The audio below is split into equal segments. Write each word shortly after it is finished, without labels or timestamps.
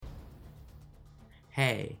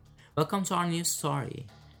Hey, welcome to our new story,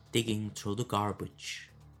 Digging Through the Garbage,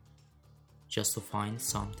 just to find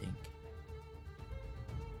something.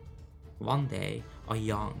 One day, a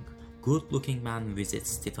young, good-looking man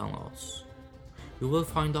visits Titanos. You will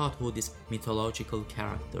find out who this mythological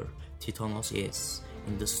character, Titanos, is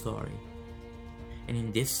in the story. And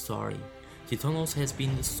in this story, Titanos has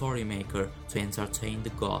been the story maker to entertain the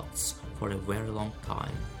gods for a very long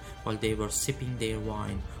time, while they were sipping their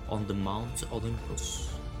wine on the Mount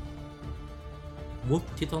Olympus. Would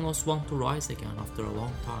Titanos want to rise again after a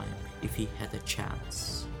long time if he had a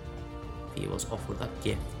chance? If he was offered that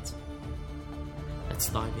gift? Let's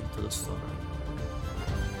dive into the story.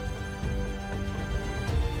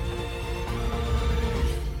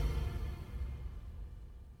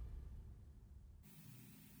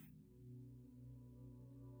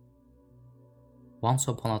 Once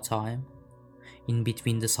upon a time, in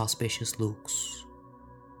between the suspicious looks,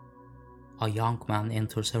 a young man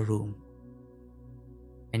enters a room.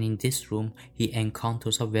 And in this room, he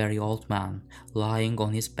encounters a very old man lying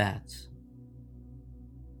on his bed.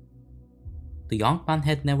 The young man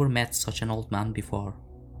had never met such an old man before,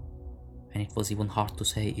 and it was even hard to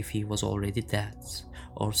say if he was already dead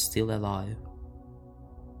or still alive.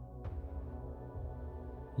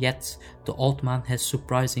 Yet, the old man had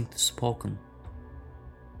surprisingly spoken.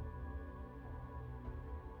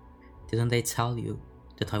 Didn't they tell you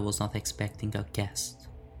that I was not expecting a guest?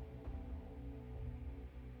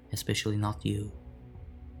 Especially not you.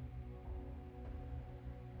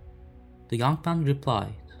 The young man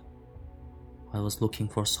replied, I was looking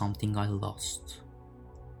for something I lost,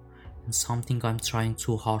 and something I'm trying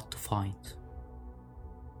too hard to find.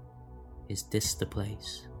 Is this the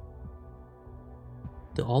place?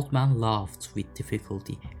 The old man laughed with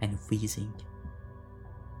difficulty and wheezing.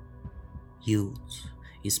 Youth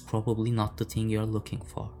is probably not the thing you're looking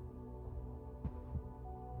for.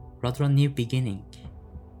 Rather a new beginning,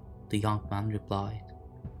 the young man replied.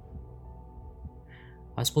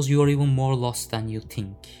 I suppose you are even more lost than you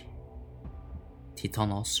think.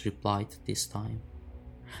 Titanos replied this time.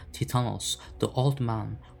 Titanos, the old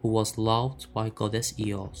man who was loved by goddess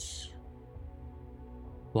Eos.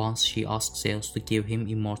 Once she asked Zeus to give him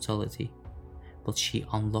immortality, but she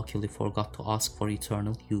unluckily forgot to ask for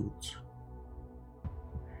eternal youth.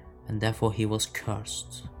 And therefore he was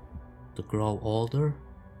cursed to grow older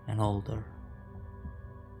and older.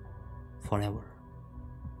 Forever.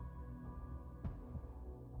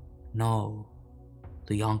 No,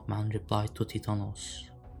 the young man replied to Titanos.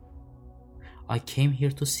 I came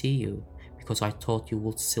here to see you because I thought you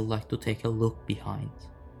would still like to take a look behind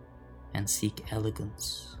and seek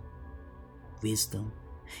elegance, wisdom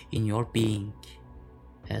in your being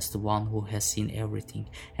as the one who has seen everything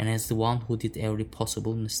and as the one who did every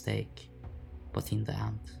possible mistake, but in the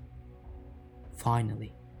end,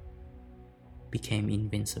 finally, became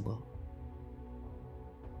invincible.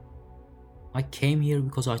 I came here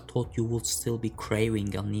because I thought you would still be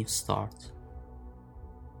craving a new start,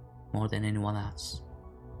 more than anyone else.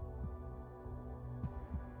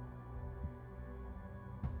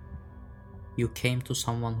 You came to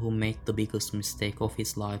someone who made the biggest mistake of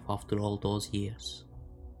his life after all those years.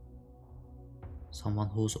 Someone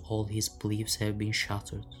whose all his beliefs have been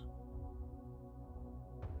shattered.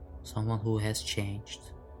 Someone who has changed,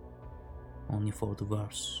 only for the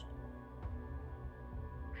worse.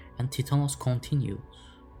 And Titanos continued.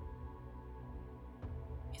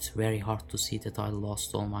 It's very hard to see that I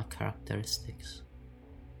lost all my characteristics.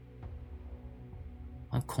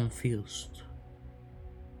 I'm confused.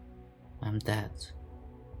 I'm dead.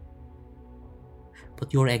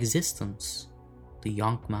 But your existence, the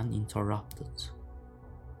young man interrupted,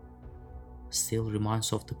 still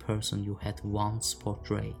reminds of the person you had once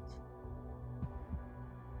portrayed.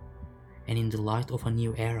 And in the light of a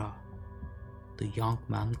new era, the young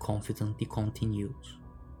man confidently continued.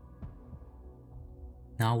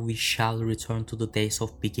 Now we shall return to the days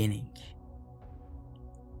of beginning,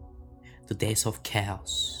 the days of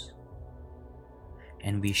chaos,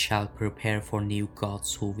 and we shall prepare for new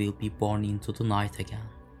gods who will be born into the night again.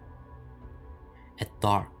 A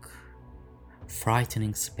dark,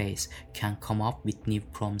 frightening space can come up with new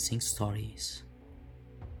promising stories.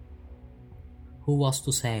 Who was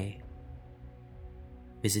to say?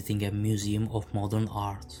 Visiting a museum of modern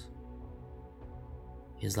art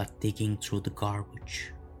is like digging through the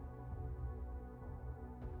garbage.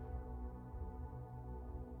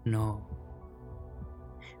 No,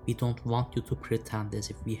 we don't want you to pretend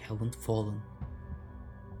as if we haven't fallen,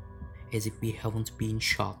 as if we haven't been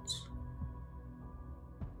shot,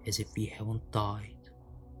 as if we haven't died,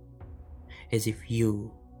 as if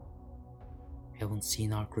you haven't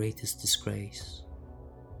seen our greatest disgrace.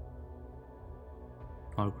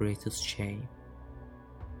 our greatest shame.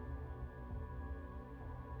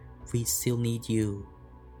 We still need you,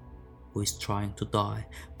 who is trying to die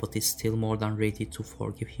but is still more than ready to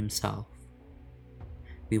forgive himself.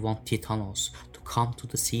 We want Titanos to come to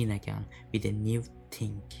the scene again with a new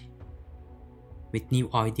thing, with new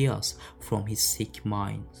ideas from his sick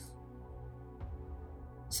mind.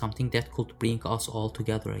 Something that could bring us all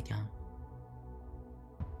together again.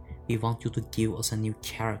 We want you to give us a new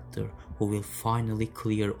character who will finally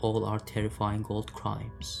clear all our terrifying old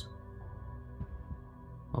crimes.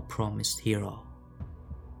 A promised hero.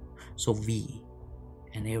 So we,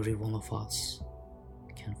 and every one of us,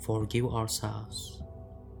 can forgive ourselves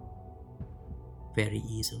very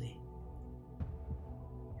easily.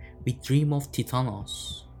 We dream of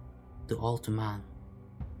Titanos, the old man,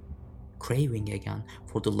 craving again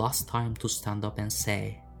for the last time to stand up and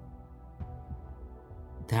say,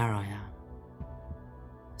 "There I am,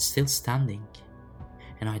 still standing,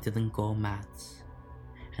 and I didn't go mad,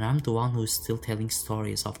 and I'm the one who is still telling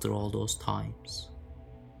stories after all those times."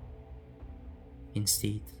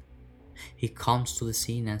 Instead, he comes to the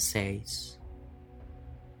scene and says,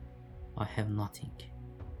 "I have nothing."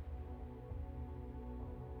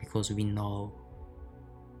 Because we know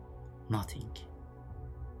nothing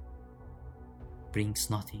brings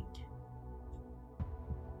nothing.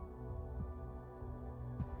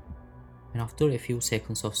 And after a few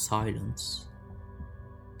seconds of silence,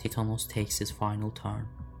 Titanos takes his final turn.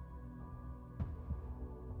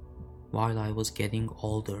 "While I was getting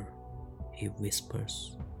older," he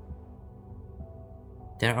whispers,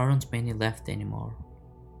 "there aren't many left anymore,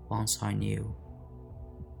 once I knew.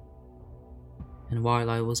 And while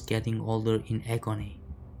I was getting older in agony,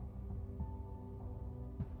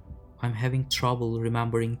 I'm having trouble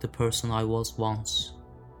remembering the person I was once.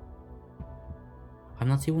 I'm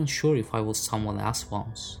not even sure if I was someone else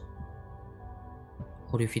once,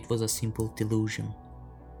 or if it was a simple delusion.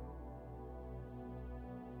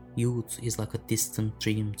 Youth is like a distant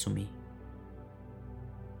dream to me,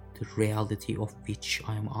 the reality of which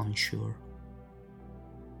I am unsure.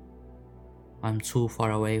 I'm too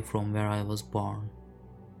far away from where I was born.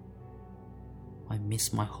 I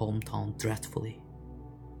miss my hometown dreadfully.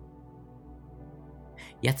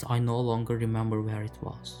 Yet I no longer remember where it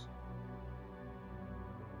was."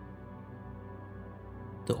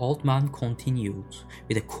 The old man continued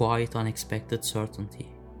with a quiet, unexpected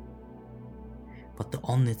certainty. "But the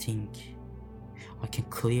only thing I can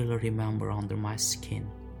clearly remember under my skin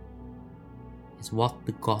is what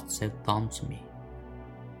the gods have done to me."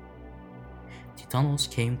 Titanos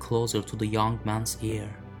came closer to the young man's ear,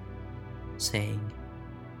 saying,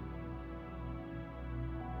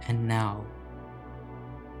 "And now,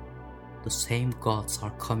 the same gods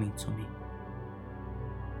are coming to me,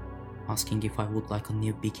 asking if I would like a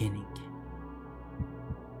new beginning,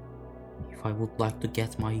 if I would like to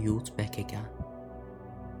get my youth back again.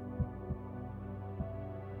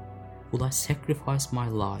 Would I sacrifice my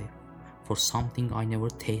life for something I never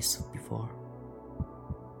tasted before?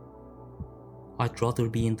 I'd rather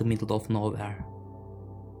be in the middle of nowhere,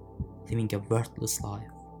 living a worthless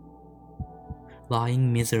life,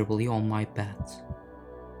 lying miserably on my bed,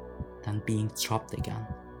 than being trapped again,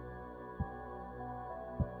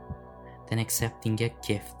 than accepting a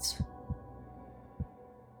gift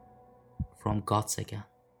from gods again."